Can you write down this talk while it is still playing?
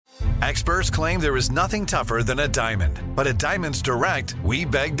Experts claim there is nothing tougher than a diamond. But at Diamonds Direct, we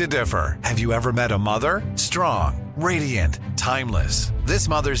beg to differ. Have you ever met a mother? Strong, radiant, timeless. This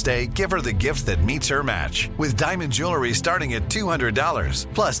Mother's Day, give her the gift that meets her match. With diamond jewelry starting at $200.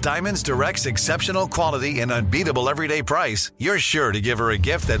 Plus Diamonds Direct's exceptional quality and unbeatable everyday price, you're sure to give her a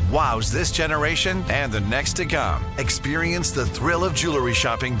gift that wows this generation and the next to come. Experience the thrill of jewelry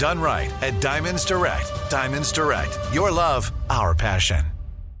shopping done right at Diamonds Direct. Diamonds Direct. Your love, our passion.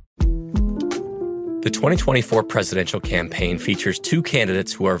 The 2024 presidential campaign features two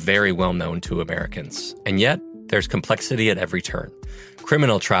candidates who are very well known to Americans. And yet, there's complexity at every turn.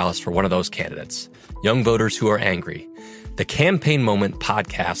 Criminal trials for one of those candidates. Young voters who are angry. The Campaign Moment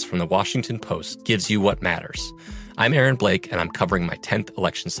podcast from the Washington Post gives you what matters. I'm Aaron Blake, and I'm covering my 10th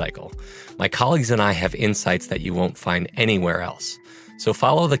election cycle. My colleagues and I have insights that you won't find anywhere else. So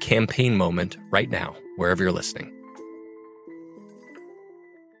follow the Campaign Moment right now, wherever you're listening.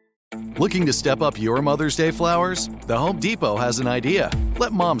 Looking to step up your Mother's Day flowers? The Home Depot has an idea.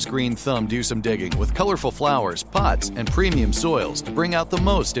 Let Mom's green thumb do some digging with colorful flowers, pots, and premium soils to bring out the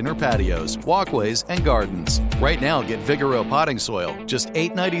most in her patios, walkways, and gardens. Right now, get Vigoro potting soil, just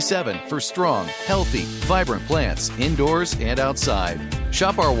 $8.97 for strong, healthy, vibrant plants indoors and outside.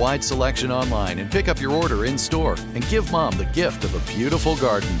 Shop our wide selection online and pick up your order in-store and give Mom the gift of a beautiful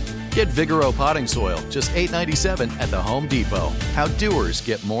garden. Get Vigoro potting soil, just $8.97 at the Home Depot. How doers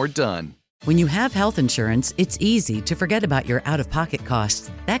get more done. When you have health insurance, it's easy to forget about your out-of-pocket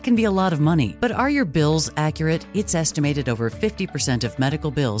costs. That can be a lot of money. But are your bills accurate? It's estimated over 50% of medical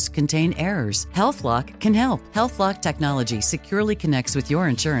bills contain errors. HealthLock can help. HealthLock technology securely connects with your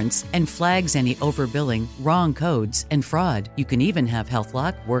insurance and flags any overbilling, wrong codes, and fraud. You can even have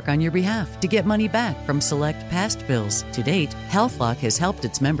HealthLock work on your behalf to get money back from select past bills. To date, HealthLock has helped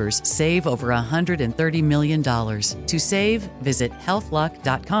its members save over $130 million. To save, visit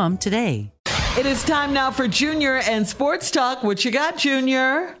healthlock.com today. It is time now for Junior and Sports Talk. What you got,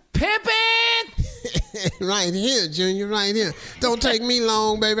 Junior? Pimpin'! Right here, Junior, right here. Don't take me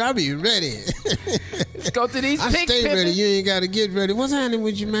long, baby. I'll be ready. Let's go through these picks, I stay Pimpin'. ready. You ain't got to get ready. What's happening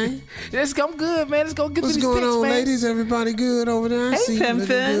with you, man? Let's go good, man. Let's go get What's these going picks, on, man. ladies? Everybody good over there? I see you looking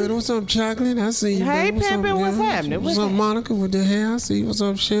good. What's up, Chocolate? I see you. Hey, baby. What's Pimpin', up, what's girl? happening? What's up, Monica, with the hair? I see. What's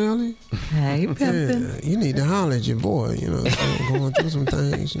up, Shirley? Hey, Pimpin'. Yeah, you need to holler at your boy. You know, going through some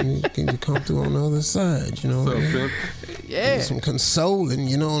things. You need to come through on the other side. You know what I mean? Yeah. Some consoling,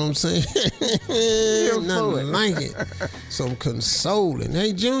 you know what I'm saying? Nothing like it. Some consoling.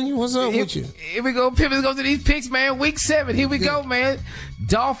 Hey, Junior, what's up with you? Here we go, Pimpin'. Let's go to these picks, man. Week 7. Here we go, man.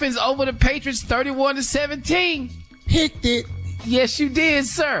 Dolphins over the Patriots 31-17. Picked it. Yes, you did,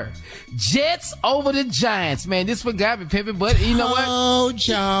 sir. Jets over the Giants, man. This one got me, Pimpin', but you know what? Oh,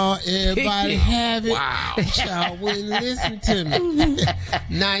 y'all, everybody have it. Wow. Y'all wouldn't listen to me.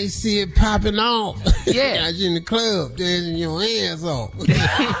 Now you see it popping off. Yeah. Out in the club, dancing your hands off.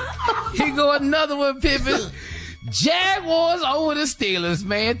 Here go another one, Pimpin'. Jaguars over the Steelers,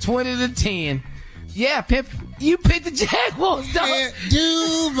 man. 20-10. Yeah, Pimpin'. You picked the Jaguars, dog. Yeah,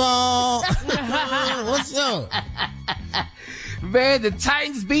 Duval. What's up? Man, the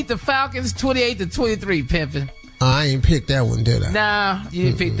Titans beat the Falcons 28-23, Pimpin'. I ain't picked that one, did I? Nah, you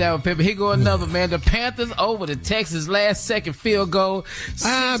didn't pick that one, Pimpin'. Here go another, man. The Panthers over the Texas last second field goal.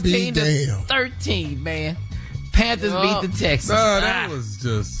 I be damn. 13, man. Panthers beat the Texans. No, that was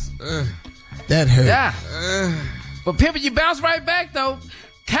just... That hurt. Yeah. But Pimpin', you bounced right back, though.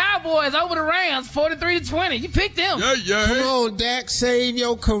 Cowboys over the Rams 43-20. You picked them. Yeah. Come on, Dak, save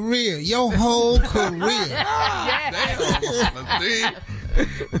your career. Your whole career.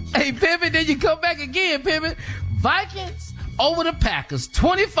 Hey, Pimpin', then you come back again, Pimpin'. Vikings over the Packers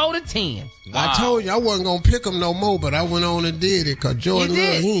 24-10. Wow. I told you I wasn't going to pick them no more, but I went on and did it because Jordan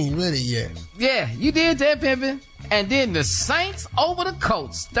Love, he ain't ready yet. Yeah, you did that, Pimpin'. And then the Saints over the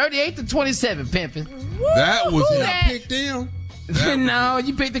Colts 38-27, Pimpin'. That was... I picked them. No,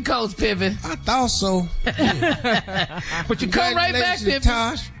 you picked the Colts, Pimpin'. I thought so. But you come right back, Pimpin'.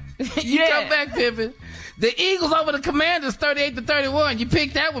 Tosh. You come back, Pimpin'. The Eagles over the Commanders 38-31. You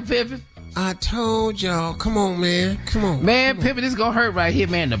picked that one, Pimpin'. I told y'all. Come on, man. Come on. Man, Pimpin', this is going to hurt right here,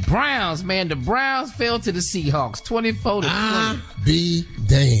 man. The Browns fell to the Seahawks 24-20. I be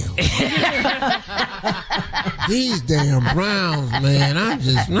damn. These damn Browns, man. I'm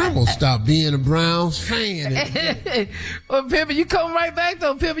going to stop being a Browns fan. Well, Pimpin', you come right back,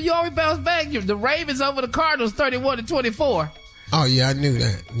 though, Pimpin'. You always bounce back. The Ravens over the Cardinals 31-24. Oh, yeah, I knew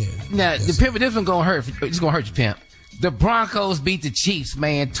that. Yeah. Now, the Pimpin', this one going to hurt. It's going to hurt you, Pimp. The Broncos beat the Chiefs,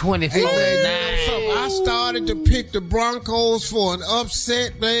 man, 24-9. I I started to pick the Broncos for an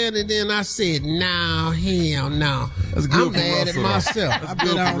upset, man, and then I said, "Nah, hell no." I'm mad at myself. I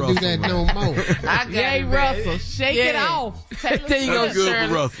bet I don't do that no more. Jay Russell, shake it off. There you go,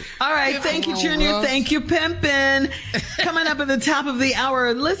 Shirley. All right, thank you, Junior. Thank you, Pimpin'. Coming up at the top of the hour,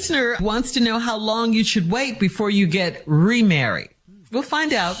 a listener wants to know how long you should wait before you get remarried. We'll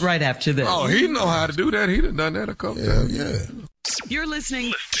find out right after this. Oh, he know how to do that. He done that a couple times. Yeah. You're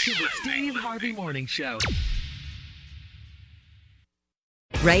listening to the Steve Harvey Morning Show.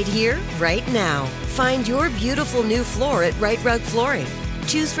 Right here, right now. Find your beautiful new floor at Right Rug Flooring.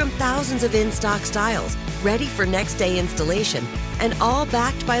 Choose from thousands of in-stock styles, ready for next day installation, and all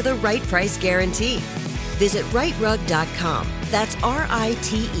backed by the right price guarantee. Visit rightrug.com. That's RITERUG.com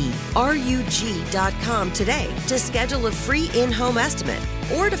today to schedule a free in-home estimate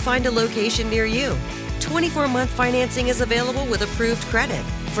or to find a location near you. 24-month financing is available with approved credit.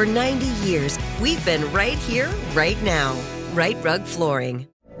 For 90 years, we've been right here, right now. Right Rug Flooring.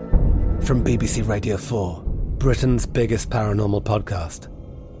 From BBC Radio 4, Britain's biggest paranormal podcast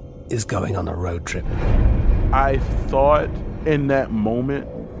is going on a road trip. I thought in that moment,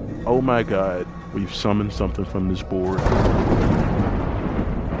 oh my God, we've summoned something from this board.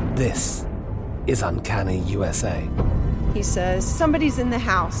 This is Uncanny USA. He says, somebody's in the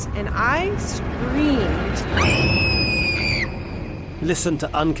house, and I screamed. Listen to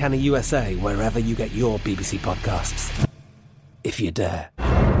Uncanny USA wherever you get your BBC podcasts, if you dare.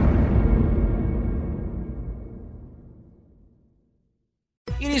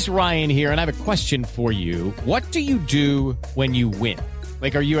 It is Ryan here, and I have a question for you. What do you do when you win?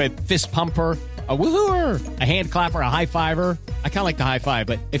 Like, are you a fist pumper, a woohooer, a hand clapper, a high fiver? I kind of like the high five,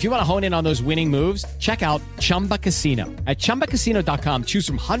 but if you want to hone in on those winning moves, check out Chumba Casino. At ChumbaCasino.com, choose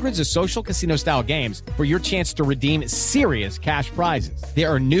from hundreds of social casino-style games for your chance to redeem serious cash prizes.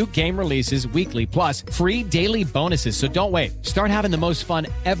 There are new game releases weekly, plus free daily bonuses, so don't wait. Start having the most fun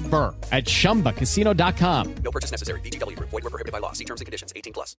ever at ChumbaCasino.com. No purchase necessary. VGW. Void where prohibited by law. See terms and conditions.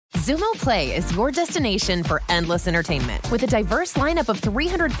 18+. Xumo Play is your destination for endless entertainment. With a diverse lineup of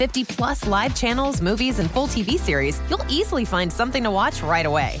 350-plus live channels, movies, and full TV series, you'll easily find something to watch right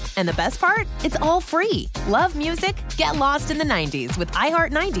away. And the best part? It's all free. Love music? Get lost in the 90s with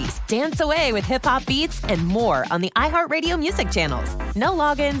iHeart 90s, dance away with hip-hop beats, and more on the iHeartRadio music channels. No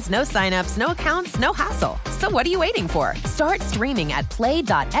logins, no signups, no accounts, no hassle. So what are you waiting for? Start streaming at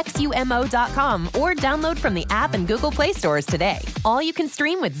play.xumo.com or download from the app and Google Play stores today. All you can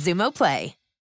stream with Xumo Play.